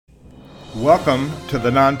Welcome to the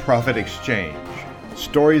Nonprofit Exchange.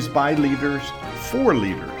 Stories by leaders for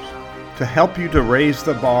leaders to help you to raise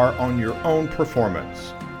the bar on your own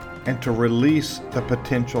performance and to release the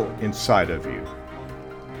potential inside of you.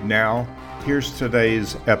 Now, here's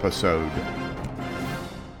today's episode.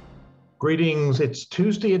 Greetings. It's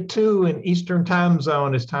Tuesday at 2 in Eastern Time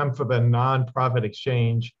Zone. It's time for the Nonprofit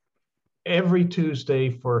Exchange. Every Tuesday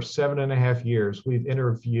for 7.5 years, we've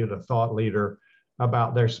interviewed a thought leader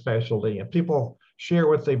about their specialty, and people share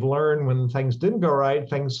what they've learned when things didn't go right.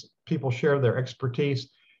 People share their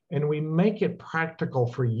expertise, and we make it practical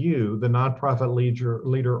for you, the nonprofit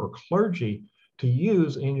leader or clergy, to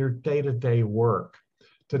use in your day-to-day work.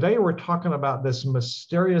 Today, we're talking about this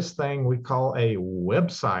mysterious thing we call a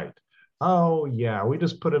website. Oh yeah, we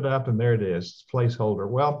just put it up and there it is, it's placeholder.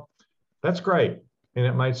 Well, that's great, and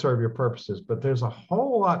it might serve your purposes, but there's a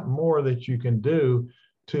whole lot more that you can do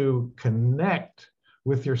to connect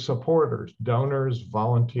with your supporters, donors,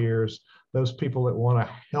 volunteers, those people that want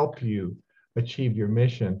to help you achieve your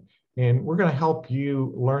mission. And we're going to help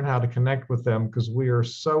you learn how to connect with them because we are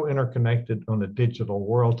so interconnected on the digital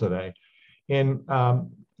world today. And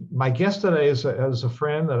my guest today is a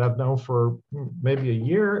friend that I've known for maybe a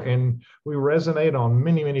year, and we resonate on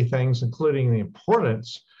many, many things, including the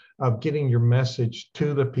importance of getting your message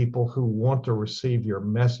to the people who want to receive your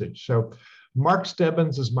message. So Mark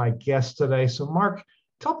Stebbins is my guest today. So Mark,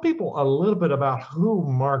 tell people a little bit about who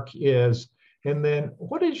Mark is, and then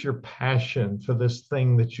what is your passion for this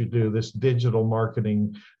thing that you do, this digital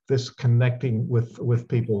marketing, this connecting with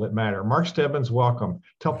people that matter. Mark Stebbins, welcome.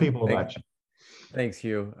 Tell people about you. Thanks,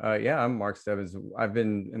 Hugh. Yeah, I'm Mark Stebbins. I've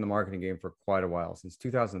been in the marketing game for quite a while, since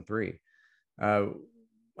 2003. I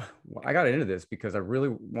got into this because I really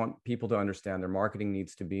want people to understand their marketing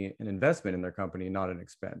needs to be an investment in their company, not an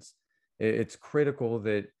expense. It's critical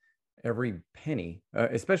that every penny,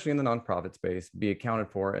 especially in the nonprofit space, be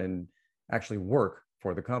accounted for and actually work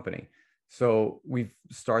for the company. So we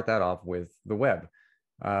start that off with the web.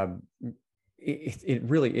 It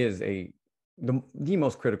really is the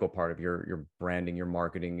most critical part of your branding, your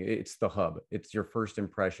marketing. It's the hub. It's your first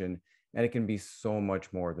impression, and it can be so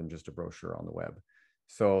much more than just a brochure on the web.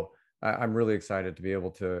 So I'm really excited to be able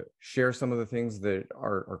to share some of the things that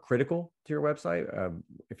are critical to your website.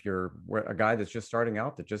 If you're a guy that's just starting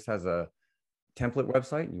out, that just has a template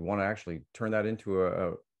website, and you want to actually turn that into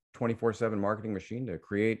a 24/7 marketing machine to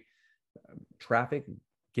create traffic,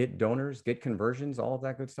 get donors, get conversions, all of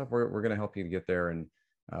that good stuff, we're going to help you to get there. And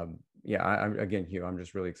again, Hugh, I'm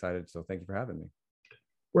just really excited. So thank you for having me.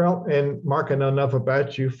 Well, and Mark, I know enough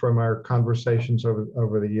about you from our conversations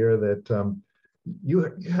over the year that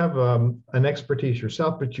you have an expertise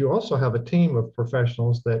yourself, but you also have a team of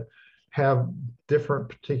professionals that have different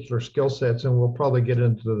particular skill sets, and we'll probably get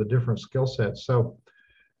into the different skill sets. So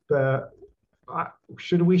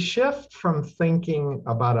should we shift from thinking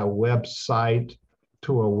about a website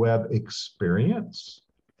to a web experience?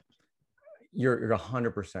 You're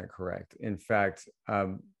 100% correct. In fact,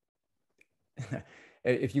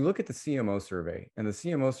 if you look at the CMO survey, and the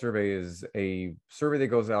CMO survey is a survey that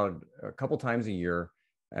goes out a couple times a year.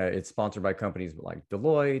 It's sponsored by companies like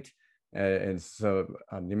Deloitte and so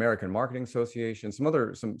the American Marketing Association,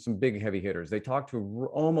 some big heavy hitters. They talk to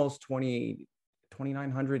almost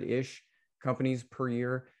 2,900-ish companies per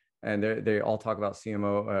year, and they all talk about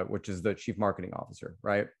CMO, which is the Chief Marketing Officer,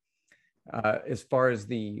 right? As far as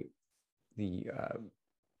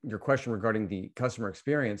your question regarding the customer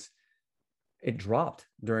experience, it dropped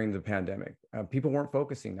during the pandemic. People weren't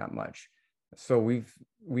focusing that much. So we've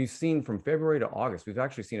seen from February to August, we've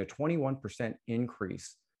actually seen a 21%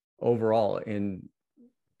 increase overall in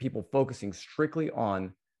people focusing strictly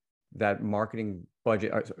on that marketing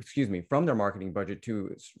budget, from their marketing budget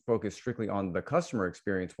to focus strictly on the customer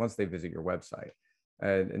experience once they visit your website.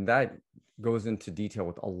 And that goes into detail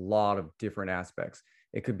with a lot of different aspects.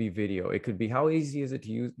 It could be video. It could be how easy is it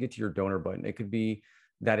to get to your donor button. It could be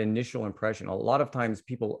that initial impression. A lot of times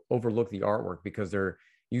people overlook the artwork because they're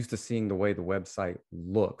used to seeing the way the website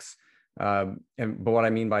looks. But what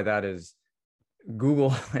I mean by that is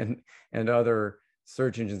Google and other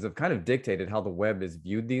search engines have kind of dictated how the web is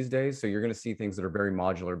viewed these days. So you're going to see things that are very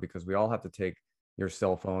modular because we all have to take your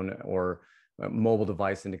cell phone or mobile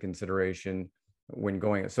device into consideration when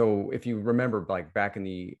going. So if you remember, like back in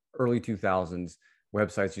the early 2000s,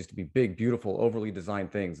 websites used to be big, beautiful, overly designed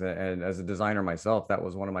things. And as a designer myself, that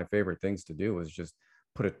was one of my favorite things to do, was just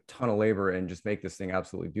put a ton of labor and just make this thing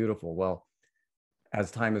absolutely beautiful. Well, as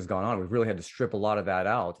time has gone on, we've really had to strip a lot of that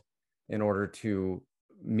out in order to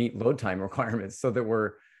meet load time requirements so that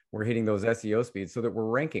we're hitting those SEO speeds so that we're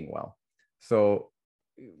ranking well. So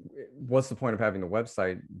what's the point of having the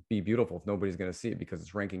website be beautiful if nobody's going to see it because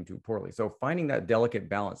it's ranking too poorly? So finding that delicate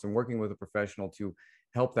balance and working with a professional to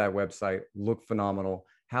help that website look phenomenal,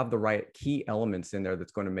 have the right key elements in there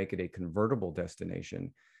that's going to make it a convertible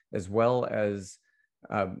destination, as well as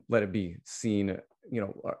let it be seen,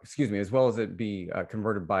 as well as it be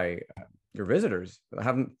converted by your visitors.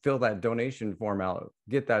 Have them fill that donation form out,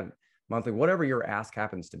 get that monthly, whatever your ask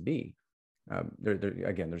happens to be.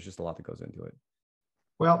 Again, there's just a lot that goes into it.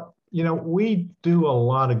 Well, we do a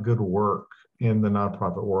lot of good work in the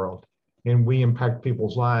nonprofit world, and we impact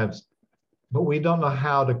people's lives, but we don't know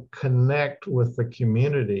how to connect with the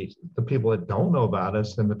community, the people that don't know about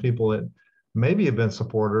us and the people that maybe have been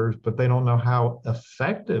supporters, but they don't know how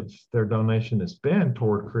effective their donation has been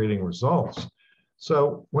toward creating results.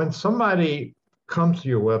 So when somebody comes to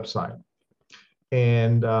your website,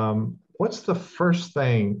 and what's the first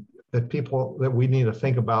thing that we need to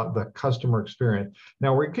think about the customer experience?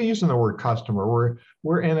 Now we're using the word customer.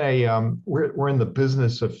 We're in the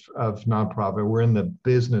business of nonprofit. We're in the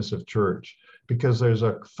business of church because there's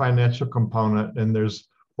a financial component, and there's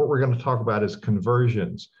what we're going to talk about is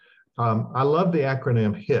conversions. I love the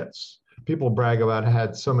acronym HITS. People brag about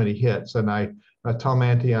had so many hits, and Tom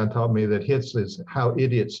Antion told me that HITS is how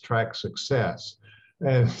idiots track success.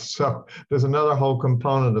 And so there's another whole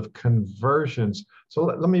component of conversions. So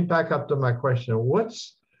let me back up to my question. What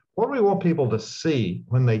do we want people to see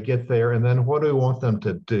when they get there? And then what do we want them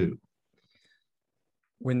to do?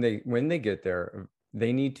 When they get there,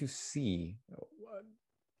 they need to see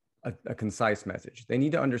a concise message. They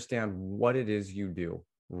need to understand what it is you do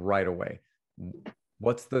right away.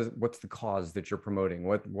 What's the cause that you're promoting?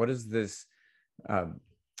 What is this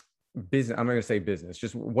business? I'm not going to say business,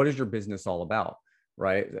 just what is your business all about?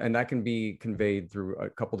 Right. And that can be conveyed through a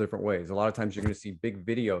couple different ways. A lot of times you're going to see big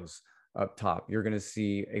videos up top. You're going to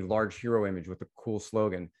see a large hero image with a cool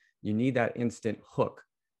slogan. You need that instant hook.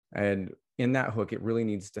 And in that hook, it really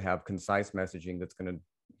needs to have concise messaging that's going to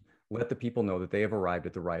let the people know that they have arrived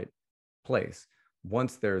at the right place.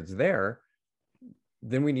 Once they're there,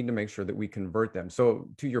 then we need to make sure that we convert them. So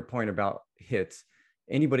to your point about hits,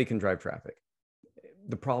 anybody can drive traffic.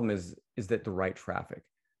 The problem is that the right traffic.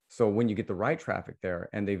 So when you get the right traffic there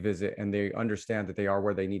and they visit and they understand that they are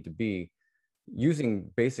where they need to be,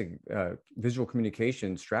 using basic visual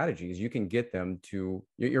communication strategies, you can get them to,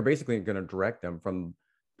 you're basically going to direct them from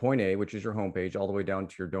point A, which is your homepage, all the way down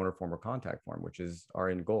to your donor form or contact form, which is our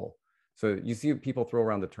end goal. So you see people throw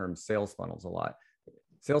around the term sales funnels a lot.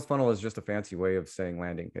 Sales funnel is just a fancy way of saying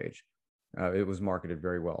landing page. It was marketed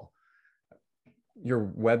very well. Your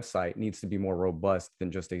website needs to be more robust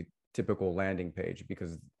than just a typical landing page,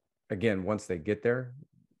 because again, once they get there,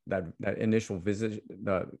 that initial visit,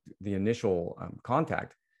 the initial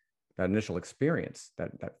contact, that initial experience,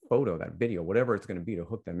 that photo, that video, whatever it's going to be to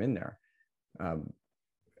hook them in there,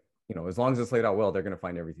 as long as it's laid out well, they're going to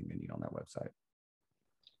find everything they need on that website.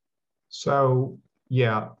 So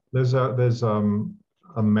yeah, there's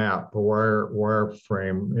a map, a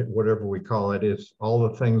wireframe, whatever we call it, is all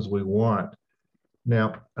the things we want.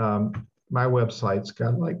 Now, my website's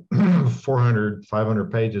got like 400,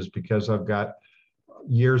 500 pages because I've got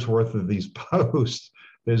years worth of these posts.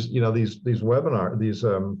 There's, these webinar, these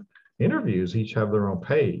interviews each have their own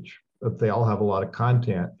page, but they all have a lot of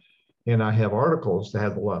content. And I have articles that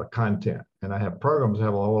have a lot of content, and I have programs that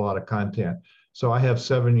have a whole lot of content. So I have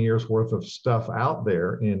 7 years worth of stuff out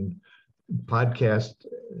there in podcast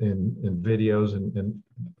and videos,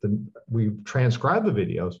 and we transcribe the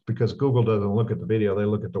videos because Google doesn't look at the video, they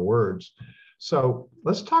look at the words. So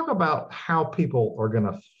let's talk about how people are going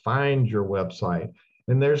to find your website.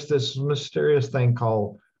 And there's this mysterious thing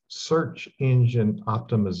called search engine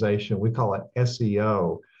optimization. We call it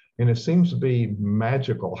SEO, and it seems to be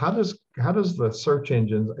magical. How does the search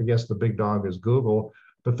engines, I guess the big dog is Google,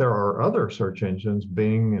 but there are other search engines,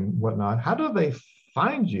 Bing and whatnot. How do they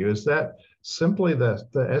find you? Is that simply the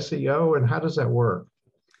SEO, and how does that work?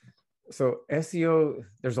 So SEO,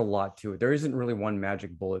 there's a lot to it. There isn't really one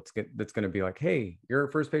magic bullet that's going to be like, hey, you're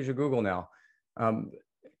first page of Google now.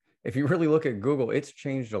 If you really look at Google, it's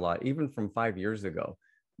changed a lot, even from 5 years ago.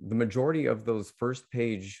 The majority of those first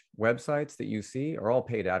page websites that you see are all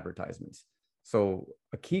paid advertisements. So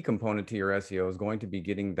a key component to your SEO is going to be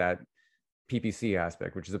getting that PPC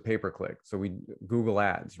aspect, which is a pay-per-click. So Google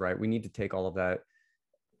ads, right? We need to take all of that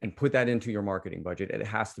and put that into your marketing budget. It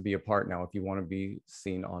has to be a part now if you want to be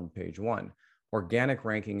seen on page one. Organic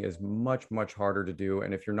ranking is much, much harder to do.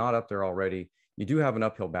 And if you're not up there already, you do have an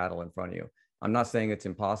uphill battle in front of you. I'm not saying it's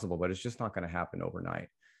impossible, but it's just not going to happen overnight.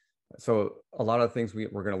 So a lot of things we're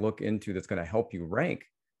going to look into that's going to help you rank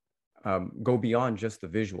go beyond just the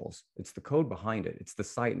visuals. It's the code behind it. It's the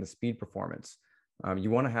site and the speed performance.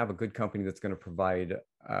 You want to have a good company that's going to provide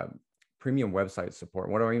premium website support.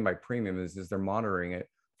 What I mean by premium is they're monitoring it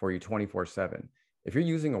for you 24/7. If you're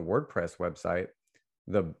using a WordPress website,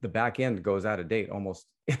 the back end goes out of date almost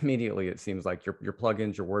immediately. It seems like your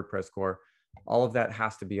plugins, your WordPress core, all of that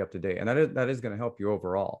has to be up to date, and that is going to help you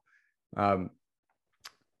overall.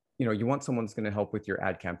 You want someone that's going to help with your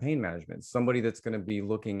ad campaign management, somebody that's going to be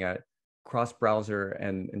looking at cross-browser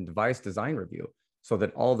and device design review, so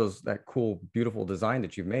that all that cool, beautiful design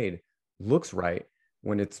that you've made looks right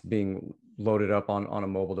when it's being loaded up on a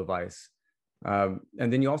mobile device. And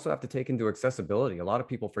then you also have to take into accessibility. A lot of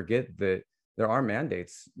people forget that there are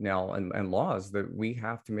mandates now and laws that we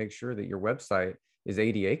have to make sure that your website is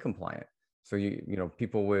ADA compliant. So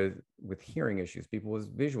people with hearing issues, people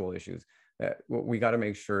with visual issues, we got to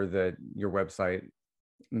make sure that your website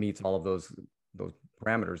meets all of those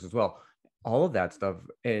parameters as well. All of that stuff,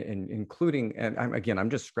 and including, and I'm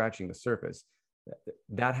just scratching the surface.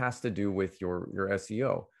 That has to do with your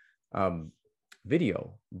SEO,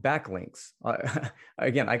 video, backlinks.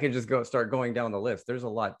 Again, I could just start going down the list. There's a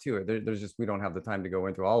lot to it. There's just, we don't have the time to go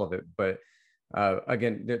into all of it. But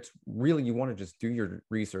again, it's really, you want to just do your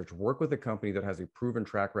research, work with a company that has a proven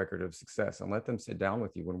track record of success, and let them sit down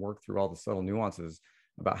with you and work through all the subtle nuances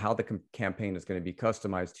about how the campaign is going to be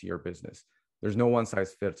customized to your business. There's no one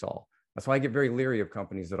size fits all. That's why I get very leery of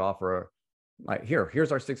companies that offer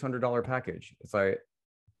here's our $600 package. It's like,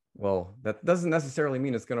 well, that doesn't necessarily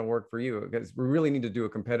mean it's going to work for you, because we really need to do a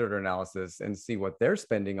competitor analysis and see what they're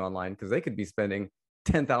spending online, because they could be spending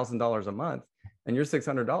 $10,000 a month, and your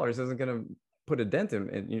 $600 isn't going to put a dent in,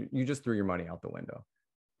 and you just threw your money out the window.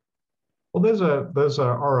 Well, there's a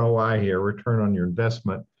ROI here, return on your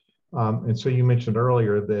investment. And so you mentioned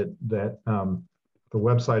earlier that the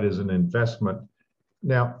website is an investment.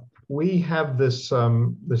 Now, we have this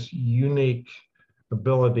unique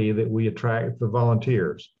ability that we attract the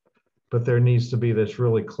volunteers, but there needs to be this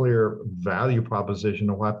really clear value proposition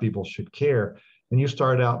of why people should care. And you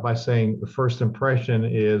started out by saying the first impression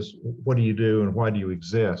is, what do you do and why do you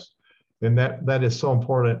exist? And that is so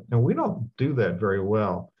important. And we don't do that very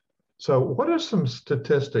well. So what are some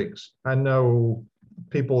statistics? I know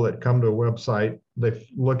people that come to a website, they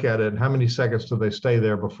look at it, how many seconds do they stay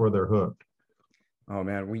there before they're hooked? Oh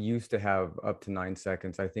man, we used to have up to 9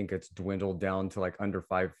 seconds. I think it's dwindled down to like under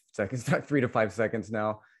 5 seconds, 3 to 5 seconds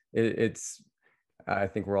now. I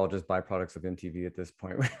think we're all just byproducts of MTV at this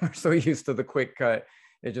point. We're so used to the quick cut.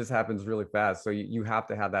 It just happens really fast. So you have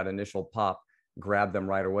to have that initial pop, grab them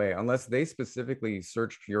right away, unless they specifically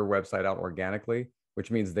searched your website out organically, which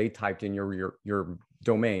means they typed in your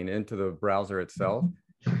domain into the browser itself.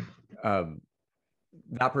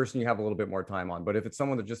 That person you have a little bit more time on. But if it's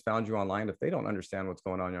someone that just found you online, if they don't understand what's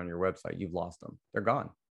going on your website, you've lost them. They're gone.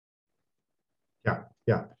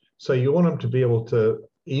 Yeah. So you want them to be able to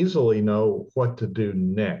easily know what to do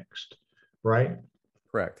next, right?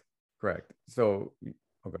 Correct. So,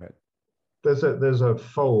 go ahead. There's a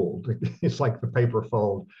fold. It's like the paper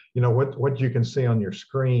fold, what you can see on your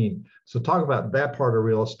screen. So talk about that part of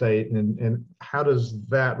real estate, and how does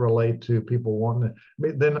that relate to people wanting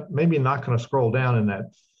to, then maybe not going to scroll down in that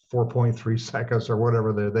 4.3 seconds or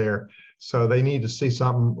whatever they're there. So they need to see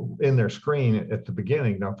something in their screen at the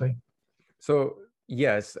beginning, don't they? So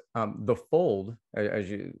yes, the fold,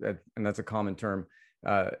 and that's a common term,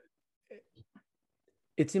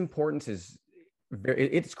 its importance is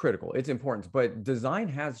it's critical, it's important, but design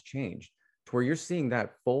has changed to where you're seeing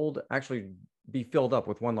that fold actually be filled up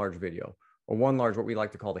with one large video, or one large, what we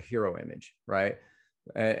like to call the hero image, right?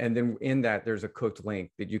 And then in that, there's a cooked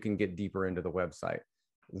link that you can get deeper into the website,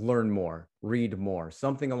 learn more, read more,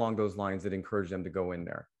 something along those lines that encourage them to go in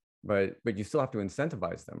there. But you still have to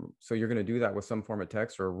incentivize them. So you're going to do that with some form of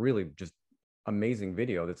text, or a really just amazing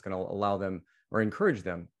video that's going to allow them or encourage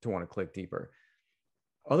them to want to click deeper.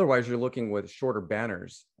 Otherwise, you're looking with shorter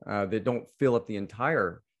banners that don't fill up the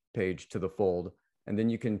entire page to the fold. And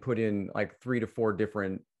then you can put in like 3 to 4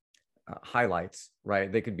 different highlights,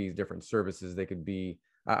 right? They could be different services. They could be,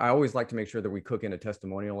 I always like to make sure that we cook in a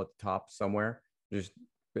testimonial at the top somewhere. Just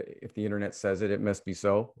if the internet says it, it must be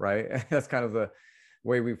so, right? That's kind of the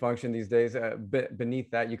way we function these days.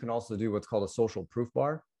 Beneath that, you can also do what's called a social proof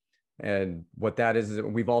bar. And what that is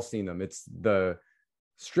we've all seen them. It's the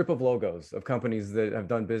strip of logos of companies that have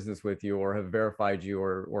done business with you, or have verified you,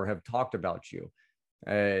 or have talked about you.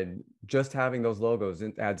 And just having those logos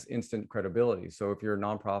adds instant credibility. So if you're a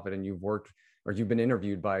nonprofit and you've worked, or you've been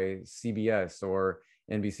interviewed by CBS or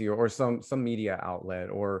NBC, or some media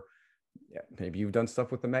outlet, or Yeah, maybe you've done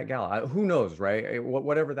stuff with the Met Gala. Who knows, right?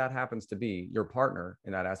 Whatever that happens to be, your partner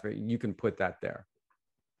in that aspect, you can put that there.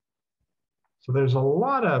 So there's a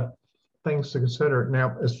lot of things to consider.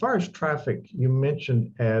 Now, as far as traffic, you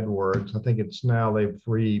mentioned AdWords. I think it's now they've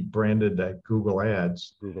rebranded that Google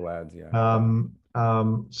Ads. Google Ads, yeah.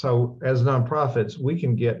 So as nonprofits, we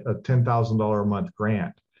can get a $10,000 a month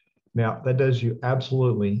grant. Now, that does you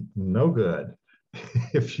absolutely no good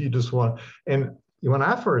if you just want. And when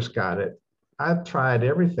I first got it, I tried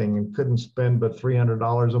everything and couldn't spend but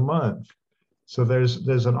 $300 a month. So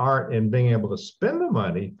there's an art in being able to spend the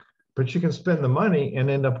money, but you can spend the money and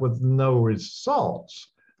end up with no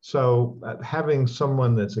results. So having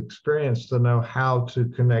someone that's experienced to know how to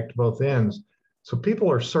connect both ends. So people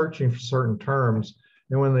are searching for certain terms,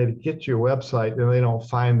 and when they get to your website, then they don't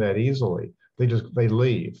find that easily. They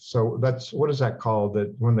leave. So that's, what is that called?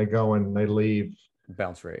 That when they go and they leave?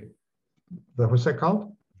 Bounce rate. What's that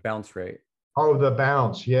called? Bounce rate. Oh, the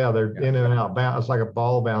bounce. Yeah, they're in and out. It's like a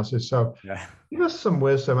ball bounces. So give us some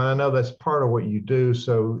wisdom. And I know that's part of what you do.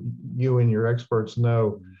 So you and your experts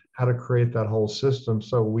know how to create that whole system.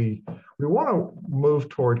 So we want to move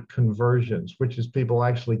toward conversions, which is people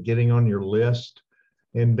actually getting on your list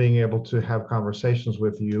and being able to have conversations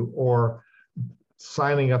with you, or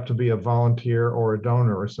signing up to be a volunteer or a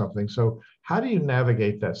donor or something. So how do you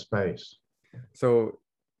navigate that space? So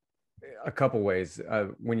a couple ways.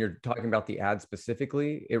 When you're talking about the ad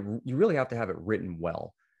specifically, you really have to have it written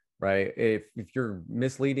well, right? If you're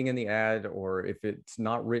misleading in the ad, or if it's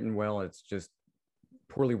not written well, it's just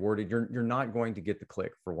poorly worded, you're not going to get the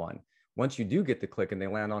click, for one. Once you do get the click and they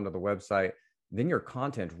land onto the website, then your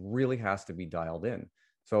content really has to be dialed in.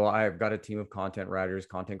 So I've got a team of content writers,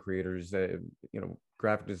 content creators,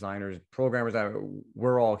 graphic designers, programmers.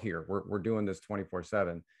 We're all here. We're doing this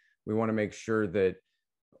 24/7. We want to make sure that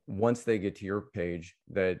once they get to your page,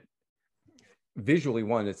 that visually,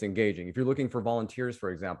 one, it's engaging. If you're looking for volunteers,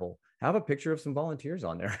 for example, have a picture of some volunteers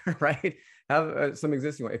on there, right? Have some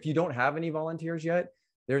existing one. If you don't have any volunteers yet,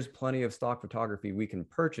 there's plenty of stock photography we can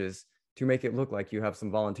purchase to make it look like you have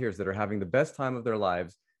some volunteers that are having the best time of their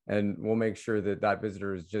lives. And we'll make sure that that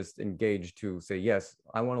visitor is just engaged to say, yes,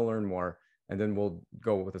 I want to learn more. And then we'll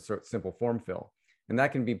go with a simple form fill. And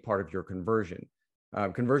that can be part of your conversion.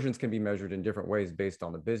 Conversions can be measured in different ways based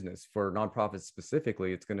on the business. For nonprofits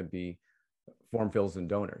specifically, it's going to be form fills and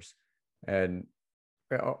donors, and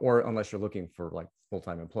or unless you're looking for like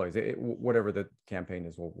full-time employees, whatever the campaign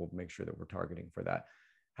is, we'll make sure that we're targeting for that.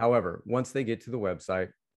 However, once they get to the website,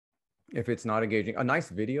 if it's not engaging, a nice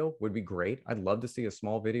video would be great. I'd love to see a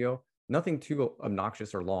small video, nothing too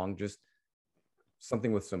obnoxious or long, just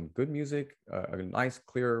something with some good music, a nice,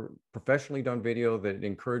 clear, professionally done video that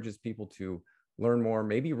encourages people to learn more,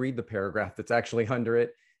 maybe read the paragraph that's actually under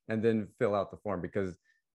it, and then fill out the form, because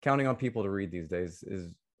counting on people to read these days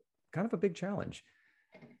is kind of a big challenge.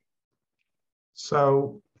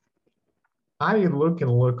 So I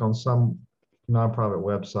look on some nonprofit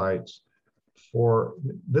websites for,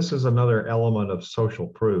 this is another element of social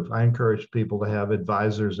proof. I encourage people to have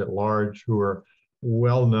advisors at large who are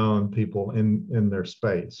well-known people in their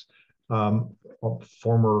space,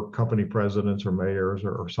 former company presidents or mayors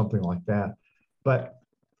or something like that. But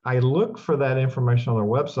I look for that information on their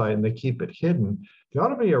website and they keep it hidden. There ought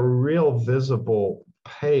to be a real visible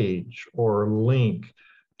page or link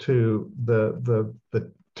to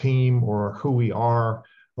the team or who we are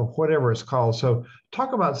or whatever it's called. So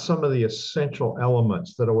talk about some of the essential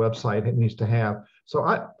elements that a website needs to have. So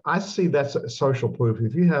I see that's social proof.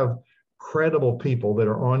 If you have credible people that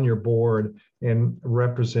are on your board and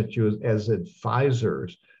represent you as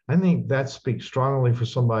advisors, I think that speaks strongly for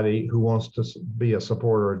somebody who wants to be a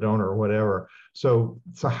supporter or donor or whatever. So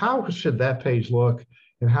how should that page look,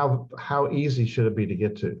 and how easy should it be to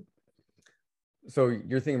get to? So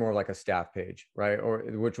you're thinking more like a staff page, right? Or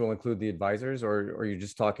which will include the advisors, or are you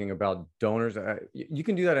just talking about donors? You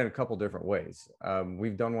can do that in a couple different ways.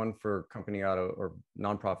 We've done one for a company or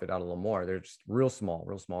nonprofit out of Lemoore. They're just real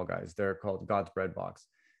small guys. They're called God's Bread Box.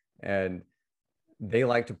 And they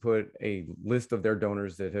like to put a list of their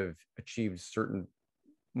donors that have achieved certain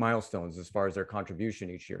milestones as far as their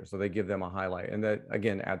contribution each year. So they give them a highlight, and that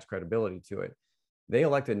again adds credibility to it. They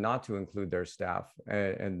elected not to include their staff,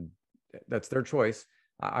 and that's their choice.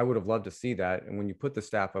 I would have loved to see that. And when you put the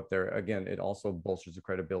staff up there, again, it also bolsters the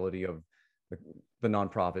credibility of the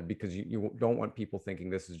nonprofit, because you don't want people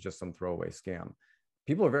thinking this is just some throwaway scam.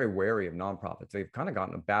 People are very wary of nonprofits. They've kind of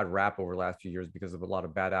gotten a bad rap over the last few years because of a lot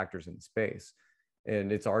of bad actors in the space.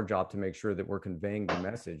 And it's our job to make sure that we're conveying the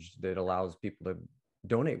message that allows people to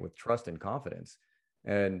donate with trust and confidence.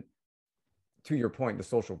 And to your point, the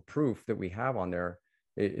social proof that we have on there,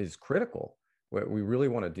 is critical. We really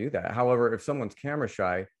want to do that. However, if someone's camera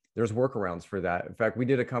shy, there's workarounds for that. In fact, we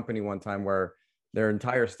did a company one time where their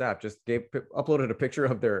entire staff just uploaded a picture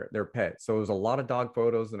of their pet. So it was a lot of dog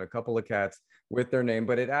photos and a couple of cats with their name,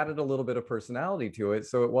 but it added a little bit of personality to it.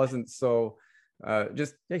 So it wasn't so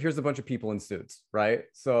just, yeah, here's a bunch of people in suits, right?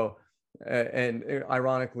 So, and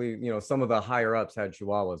ironically, some of the higher ups had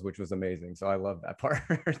Chihuahuas, which was amazing. So I love that part.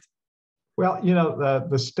 Well,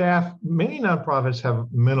 the staff, many nonprofits have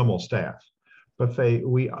minimal staff, but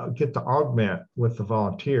we get to augment with the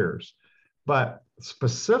volunteers. But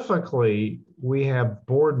specifically, we have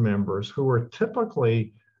board members who are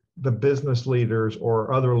typically the business leaders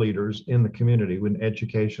or other leaders in the community, in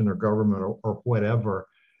education or government or whatever.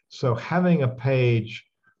 So having a page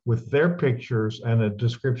with their pictures and a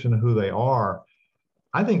description of who they are,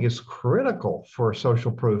 I think is critical for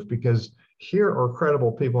social proof, because here are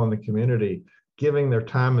credible people in the community giving their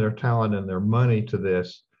time and their talent and their money to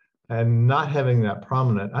this, and not having that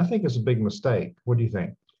prominent, I think is a big mistake. What do you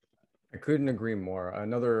think? I couldn't agree more.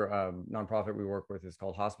 Another nonprofit we work with is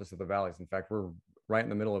called Hospice of the Valleys. In fact, we're right in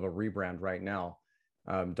the middle of a rebrand right now.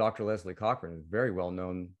 Dr. Leslie Cochran is very well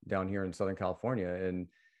known down here in Southern California, and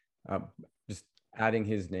just adding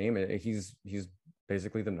his name, he's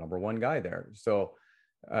basically the #1 guy there. So,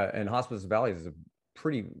 and Hospice of the Valleys is a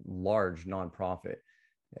pretty large nonprofit.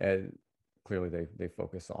 Clearly, they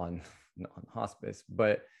focus on hospice,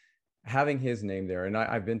 but having his name there, and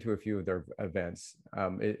I've been to a few of their events.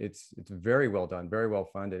 It's very well done, very well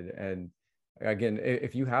funded, and again,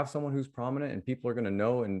 if you have someone who's prominent and people are going to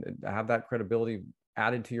know and have that credibility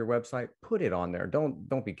added to your website, put it on there.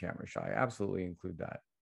 Don't be camera shy. Absolutely include that.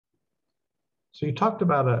 So you talked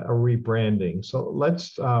about a rebranding. So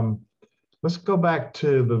let's go back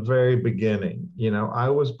to the very beginning. I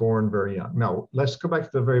was born very young. No, let's go back to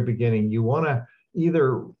the very beginning. You want to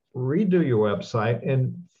either redo your website,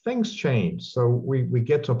 and things change. So we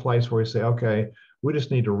get to a place where we say, okay, we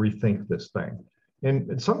just need to rethink this thing.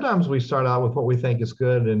 And sometimes we start out with what we think is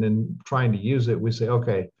good, and then trying to use it, we say,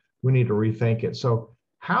 okay, we need to rethink it. So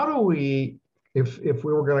how do we, if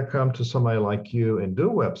we were going to come to somebody like you and do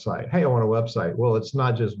a website, hey, I want a website. Well, it's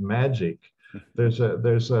not just magic. There's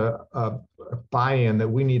a buy-in that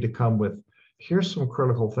we need to come with. Here's some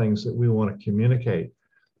critical things that we want to communicate.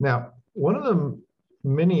 Now, one of the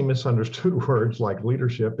many misunderstood words like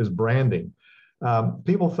leadership is branding.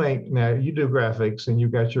 People think, now you do graphics and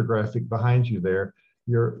you've got your graphic behind you there,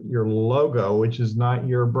 your logo, which is not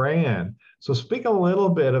your brand. So speak a little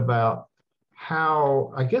bit about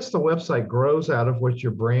how, I guess, the website grows out of what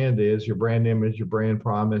your brand is, your brand image, your brand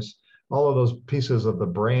promise, all of those pieces of the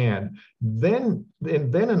brand. Then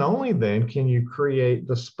and only then can you create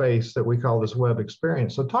the space that we call this web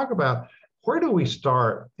experience. So talk about, where do we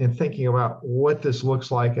start in thinking about what this looks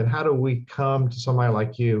like, and how do we come to somebody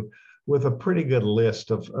like you with a pretty good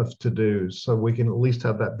list of to-dos so we can at least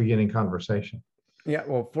have that beginning conversation? Yeah,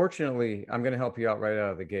 well, fortunately, I'm going to help you out right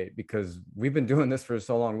out of the gate, because we've been doing this for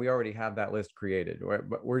so long. We already have that list created, right?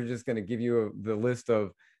 But we're just going to give you the list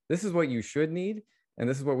of, this is what you should need, and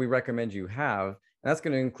this is what we recommend you have. And that's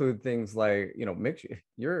going to include things like, make sure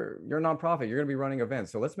you're a nonprofit, you're going to be running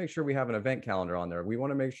events. So let's make sure we have an event calendar on there. We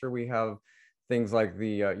want to make sure we have things like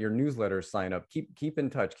your newsletter sign up, keep in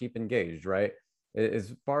touch, keep engaged, right?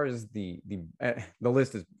 As far as the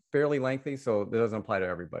list is fairly lengthy, so it doesn't apply to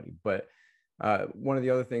everybody. But one of the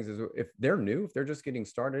other things is, if they're new, if they're just getting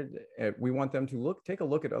started, we want them to take a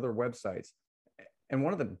look at other websites. And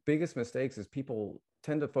one of the biggest mistakes is people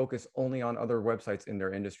tend to focus only on other websites in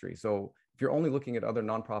their industry. So if you're only looking at other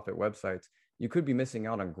nonprofit websites, you could be missing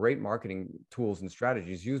out on great marketing tools and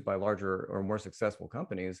strategies used by larger or more successful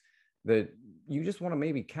companies, that you just want to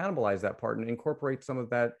maybe cannibalize that part and incorporate some of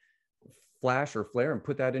that flash or flair and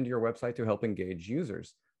put that into your website to help engage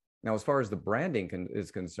users. Now, as far as the branding is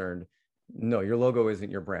concerned, no, your logo isn't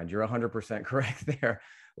your brand. You're 100% correct there.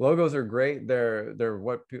 Logos are great. They're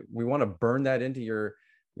what we want to burn that into your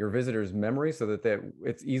visitors' memory, so that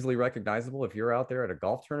it's easily recognizable. If you're out there at a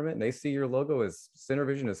golf tournament and they see your logo as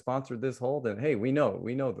CenterVision has sponsored this hole, then hey, we know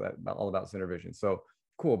that all about CenterVision. So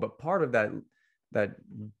cool. But part of that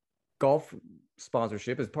golf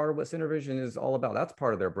sponsorship is part of what CenterVision is all about. That's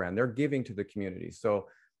part of their brand. They're giving to the community. So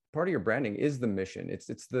part of your branding is the mission. It's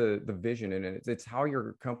the vision, and it's how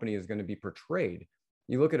your company is going to be portrayed.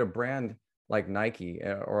 You look at a brand like Nike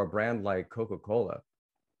or a brand like Coca-Cola.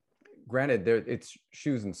 Granted, it's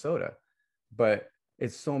shoes and soda, but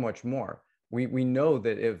it's so much more. We know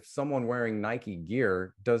that if someone wearing Nike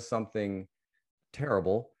gear does something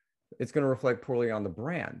terrible, it's going to reflect poorly on the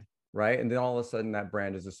brand, right? And then all of a sudden that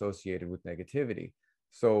brand is associated with negativity.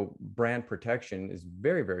 So brand protection is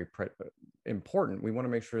very, very important, we want to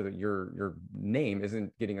make sure that your name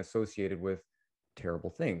isn't getting associated with terrible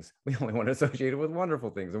things. We only want to associate it with wonderful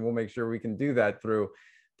things, and we'll make sure we can do that through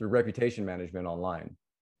reputation management online.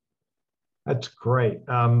 That's great.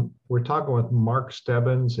 We're talking with Mark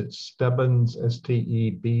Stebbins. It's Stebbins,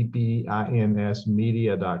 Stebbins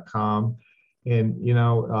media.com. And,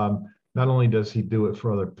 not only does he do it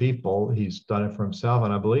for other people, he's done it for himself.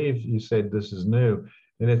 And I believe you said this is new.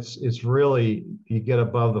 And it's really, you get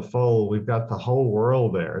above the fold. We've got the whole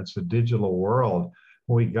world there. It's a digital world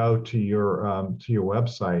when we go to your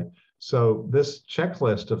website. So this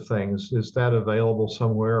checklist of things, is that available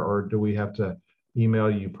somewhere, or do we have to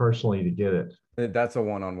email you personally to get it? That's a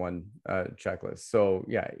one-on-one checklist. So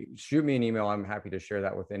yeah, shoot me an email. I'm happy to share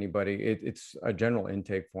that with anybody. It's a general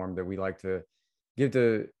intake form that we like to give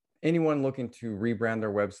to anyone looking to rebrand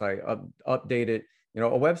their website, update it. A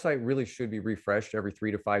website really should be refreshed every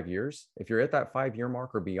 3 to 5 years. If you're at that 5-year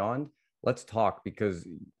mark or beyond, let's talk, because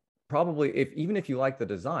probably even if you like the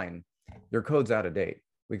design, your code's out of date.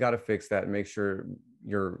 We got to fix that and make sure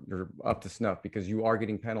you're up to snuff, because you are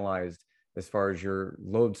getting penalized as far as your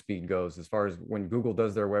load speed goes, as far as when Google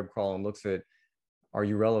does their web crawl and looks at, are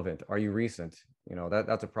you relevant? Are you recent?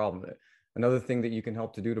 That's a problem. Another thing that you can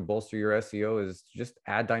help to do to bolster your SEO is just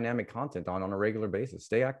add dynamic content on a regular basis.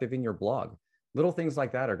 Stay active in your blog. Little things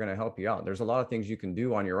like that are going to help you out. There's a lot of things you can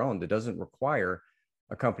do on your own that doesn't require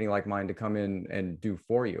a company like mine to come in and do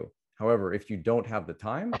for you. However, if you don't have the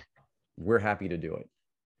time, we're happy to do it.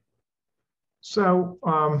 So,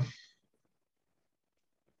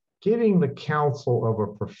 getting the counsel of a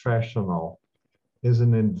professional is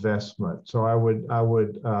an investment. So I would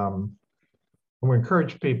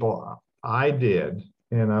encourage people. I did,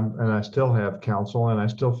 and I still have counsel, and I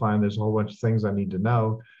still find there's a whole bunch of things I need to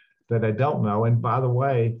know that I don't know. And by the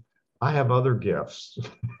way, I have other gifts,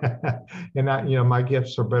 and my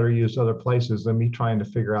gifts are better used other places than me trying to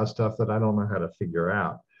figure out stuff that I don't know how to figure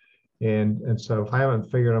out. And so if I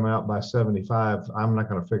haven't figured them out by 75, I'm not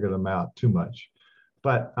going to figure them out too much.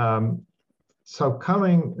 But so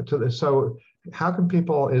coming to this, so how can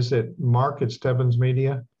people, is it Mark at Stebbins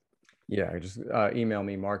Media? Yeah, just email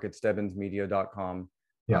me, mark@stebbinsmedia.com.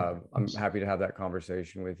 Yeah. I'm happy to have that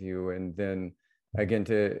conversation with you. And then again,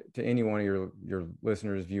 to any one of your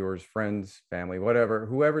listeners, viewers, friends, family, whatever,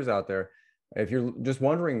 whoever's out there, if you're just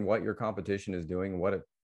wondering what your competition is doing, what it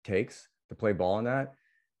takes to play ball in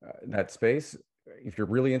that space, if you're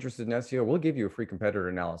really interested in SEO, we'll give you a free competitor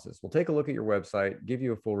analysis. We'll take a look at your website, give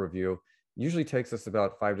you a full review. Usually takes us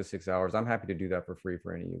about 5 to 6 hours. I'm happy to do that for free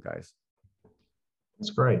for any of you guys. That's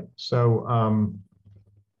great. So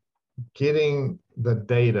getting the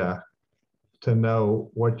data to know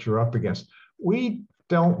what you're up against. We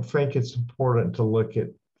don't think it's important to look at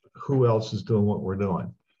who else is doing what we're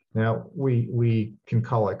doing. Now, we can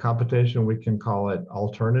call it competition. We can call it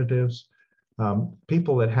alternatives.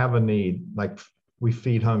 People that have a need, like we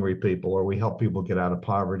feed hungry people, or we help people get out of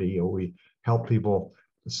poverty, or we help people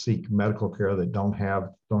seek medical care that don't have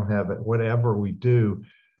it. Whatever we do,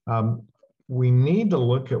 we need to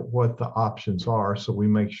look at what the options are, so we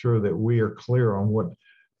make sure that we are clear on what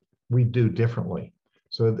we do differently.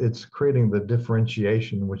 So it's creating the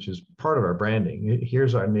differentiation, which is part of our branding.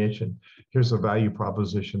 Here's our niche, and here's the value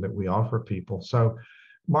proposition that we offer people. So,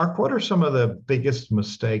 Mark, what are some of the biggest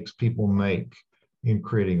mistakes people make in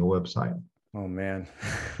creating a website? Oh man,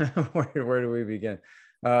 where do we begin?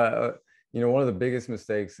 One of the biggest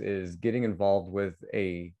mistakes is getting involved with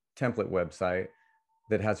a template website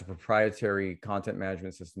that has a proprietary content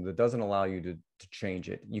management system that doesn't allow you to change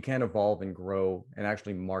it. You can't evolve and grow and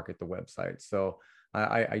actually market the website. So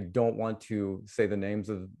I don't want to say the names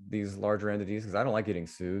of these larger entities because I don't like getting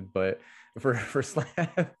sued, but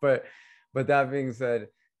but that being said,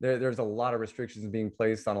 there's a lot of restrictions being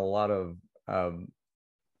placed on a lot of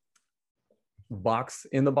box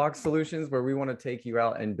solutions where we want to take you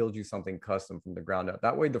out and build you something custom from the ground up.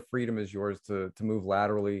 That way the freedom is yours to move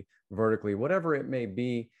laterally, vertically, whatever it may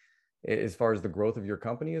be, as far as the growth of your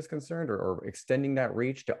company is concerned, or extending that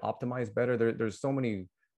reach to optimize better. There's so many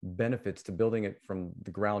benefits to building it from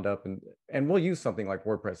the ground up, and we'll use something like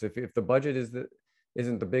WordPress. If the budget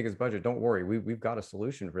isn't the biggest budget, don't worry, we've got a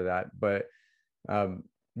solution for that. But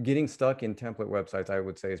getting stuck in template websites, I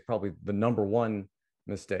would say, is probably the number one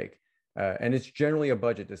mistake. And it's generally a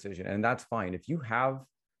budget decision, and that's fine. If you have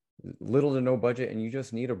little to no budget and you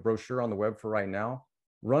just need a brochure on the web for right now,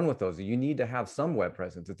 run with those. You need to have some web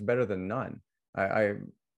presence. It's better than none.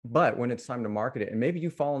 But when it's time to market it, and maybe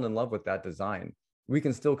you've fallen in love with that design, we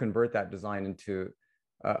can still convert that design into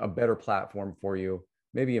a better platform for you,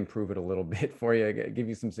 maybe improve it a little bit for you, give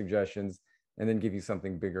you some suggestions, and then give you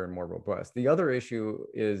something bigger and more robust. The other issue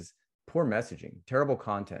is poor messaging, terrible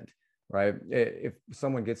content, right? If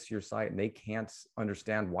someone gets to your site and they can't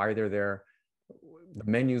understand why they're there, the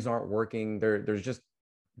menus aren't working, there's just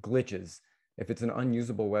glitches. If it's an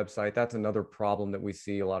unusable website, that's another problem that we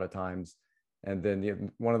see a lot of times. And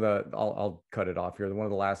then one of the, I'll cut it off here. One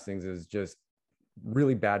of the last things is just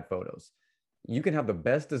really bad photos. You can have the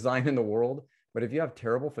best design in the world, but if you have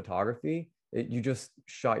terrible photography, you just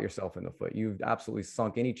shot yourself in the foot. You've absolutely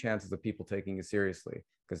sunk any chances of people taking you seriously.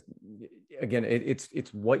 Because again,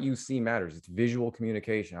 it's what you see matters. It's visual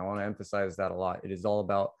communication. I want to emphasize that a lot. It is all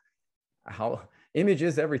about how image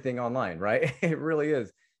is everything online, right? It really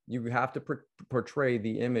is. You have to portray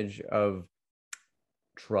the image of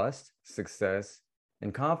trust, success,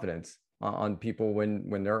 and confidence on people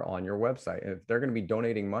when they're on your website. And if they're going to be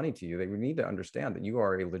donating money to you, they need to understand that you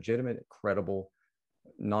are a legitimate, credible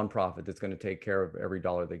nonprofit that's going to take care of every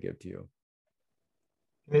dollar they give to you.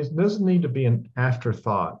 It doesn't need to be an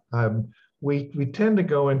afterthought. We tend to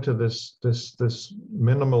go into this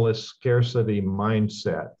minimalist scarcity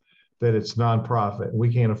mindset that it's nonprofit.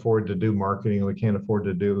 We can't afford to do marketing. We can't afford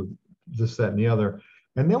to do this, that, and the other.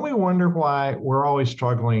 And then we wonder why we're always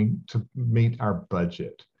struggling to meet our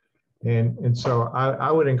budget. And so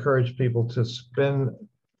I would encourage people to spend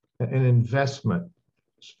an investment,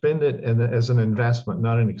 spend it as an investment,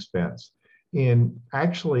 not an expense, in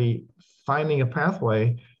actually finding a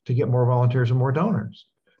pathway to get more volunteers and more donors,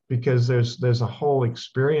 because there's a whole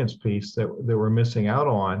experience piece that we're missing out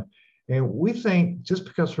on. And we think just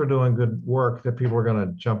because we're doing good work that people are going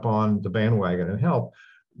to jump on the bandwagon and help.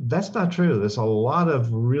 That's not true. There's a lot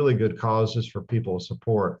of really good causes for people to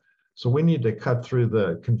support. So we need to cut through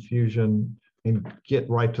the confusion and get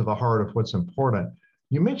right to the heart of what's important.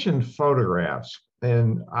 You mentioned photographs,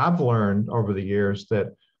 and I've learned over the years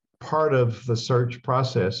that part of the search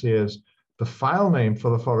process is the file name for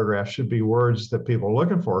the photograph should be words that people are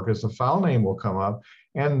looking for, because the file name will come up.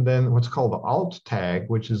 And then what's called the alt tag,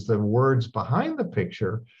 which is the words behind the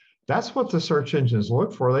picture, that's what the search engines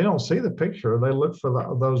look for. They don't see the picture, they look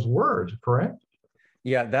for those words, correct?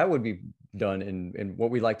 Yeah, that would be done in what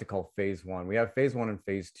we like to call phase one. We have phase one and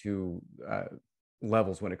phase two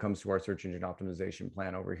levels when it comes to our search engine optimization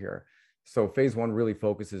plan over here. So phase one really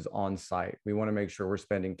focuses on site. We want to make sure we're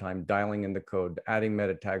spending time dialing in the code, adding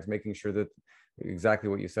meta tags, making sure that exactly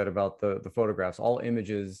what you said about the photographs, all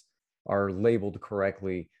images are labeled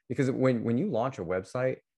correctly. Because when you launch a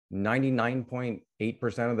website,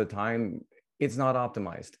 99.8% of the time, it's not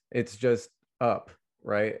optimized. It's just up,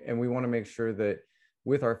 right? And we want to make sure that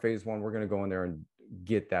with our phase one, we're going to go in there and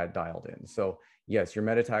get that dialed in. So yes, your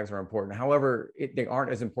meta tags are important. However, they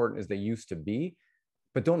aren't as important as they used to be,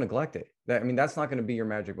 but don't neglect it. That's not going to be your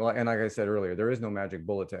magic. Well, and like I said earlier, there is no magic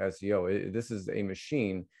bullet to SEO. This is a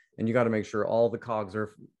machine, and you got to make sure all the cogs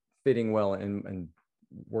are fitting well and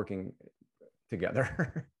working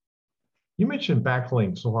together. You mentioned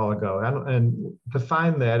backlinks a while ago, and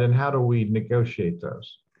define that, and how do we negotiate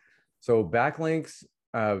those? So backlinks,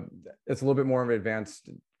 it's a little bit more of an advanced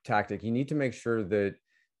tactic. You need to make sure that,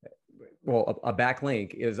 well, a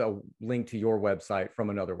backlink is a link to your website from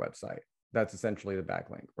another website. That's essentially the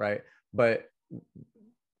backlink, right? But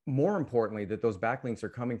more importantly, that those backlinks are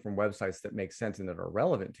coming from websites that make sense and that are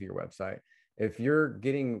relevant to your website. If you're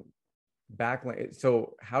getting backlink,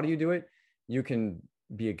 so how do you do it? You can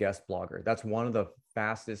be a guest blogger. That's one of the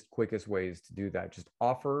fastest, quickest ways to do that. Just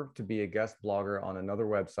offer to be a guest blogger on another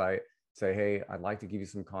website. Say, hey, I'd like to give you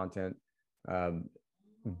some content,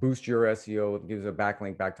 boost your SEO. It gives a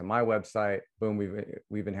backlink back to my website. Boom,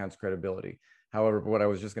 we've enhanced credibility. However, what I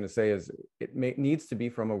was just going to say is it needs to be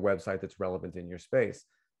from a website that's relevant in your space.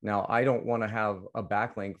 Now, I don't want to have a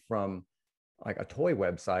backlink from like a toy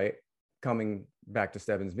website coming back to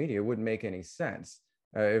Stebbins Media. It wouldn't make any sense.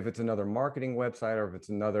 If it's another marketing website, or if it's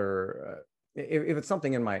another, if it's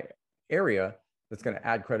something in my area that's going to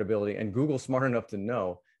add credibility, and Google's smart enough to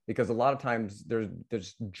know, because a lot of times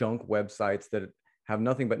there's junk websites that have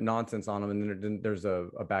nothing but nonsense on them, and then there's a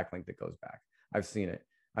backlink that goes back. I've seen it.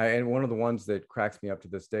 And one of the ones that cracks me up to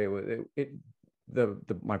this day was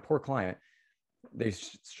my poor client. They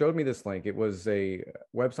showed me this link. It was a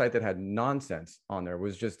website that had nonsense on there. It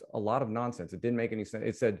was just a lot of nonsense. It didn't make any sense.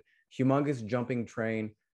 It said humongous jumping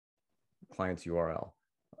train, client's URL.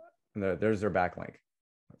 And there's their backlink.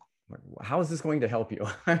 How is this going to help you?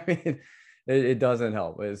 I mean, it doesn't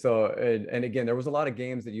help. So, and again, there was a lot of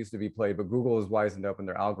games that used to be played, but Google is wisened up and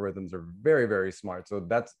their algorithms are very, very smart. So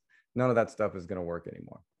none of that stuff is going to work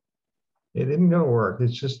anymore. It isn't going to work.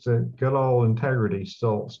 It's just a good old integrity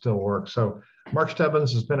still works. So Mark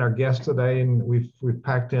Stebbins has been our guest today, and we've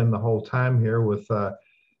packed in the whole time here with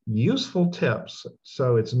useful tips.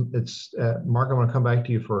 So it's Mark, I want to come back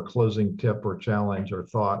to you for a closing tip or challenge or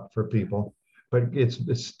thought for people. But it's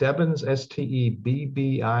Stebbins,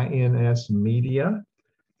 STEBBINS Media,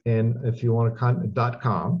 and if you want to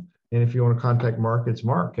 .com, and if you want to contact Mark, it's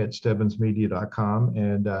mark@stebbinsmedia.com,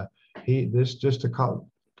 and just to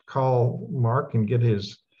call Mark and get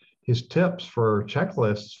his tips for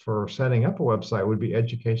checklists for setting up a website would be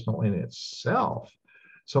educational in itself.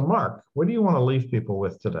 So Mark, what do you want to leave people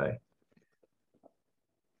with today?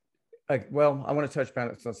 Well, I want to touch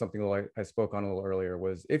on something I spoke on a little earlier,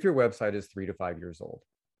 was if your website is 3 to 5 years old,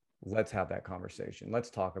 let's have that conversation. Let's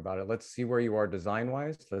talk about it. Let's see where you are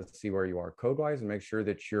design-wise. Let's see where you are code-wise, and make sure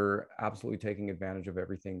that you're absolutely taking advantage of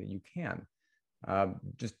everything that you can.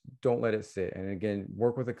 Just don't let it sit. And again,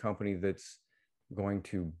 work with a company that's going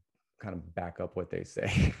to kind of back up what they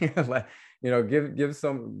say. Give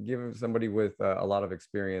somebody with a lot of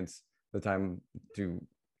experience the time to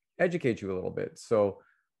educate you a little bit. So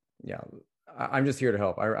yeah, I'm just here to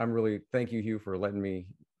help. I'm really, thank you, Hugh, for letting me,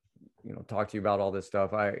 talk to you about all this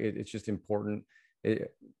stuff. It's just important.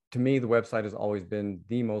 To me, the website has always been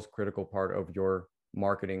the most critical part of your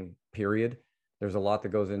marketing, period. There's a lot that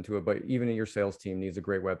goes into it, but even your sales team needs a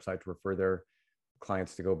great website to refer their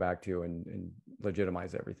clients to go back to and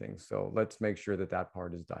legitimize everything. So let's make sure that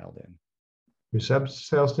part is dialed in. Your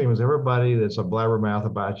sales team is everybody that's a blabbermouth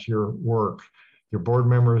about your work, your board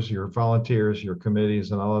members, your volunteers, your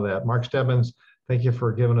committees, and all of that. Mark Stebbins, thank you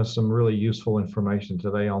for giving us some really useful information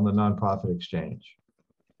today on the Nonprofit Exchange.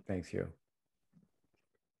 Thanks, Hugh.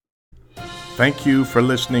 Thank you for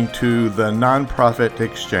listening to the Nonprofit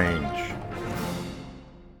Exchange.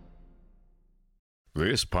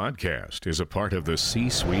 This podcast is a part of the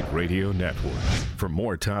C-Suite Radio Network. For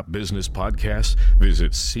more top business podcasts,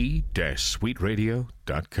 visit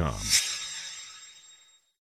c-suiteradio.com.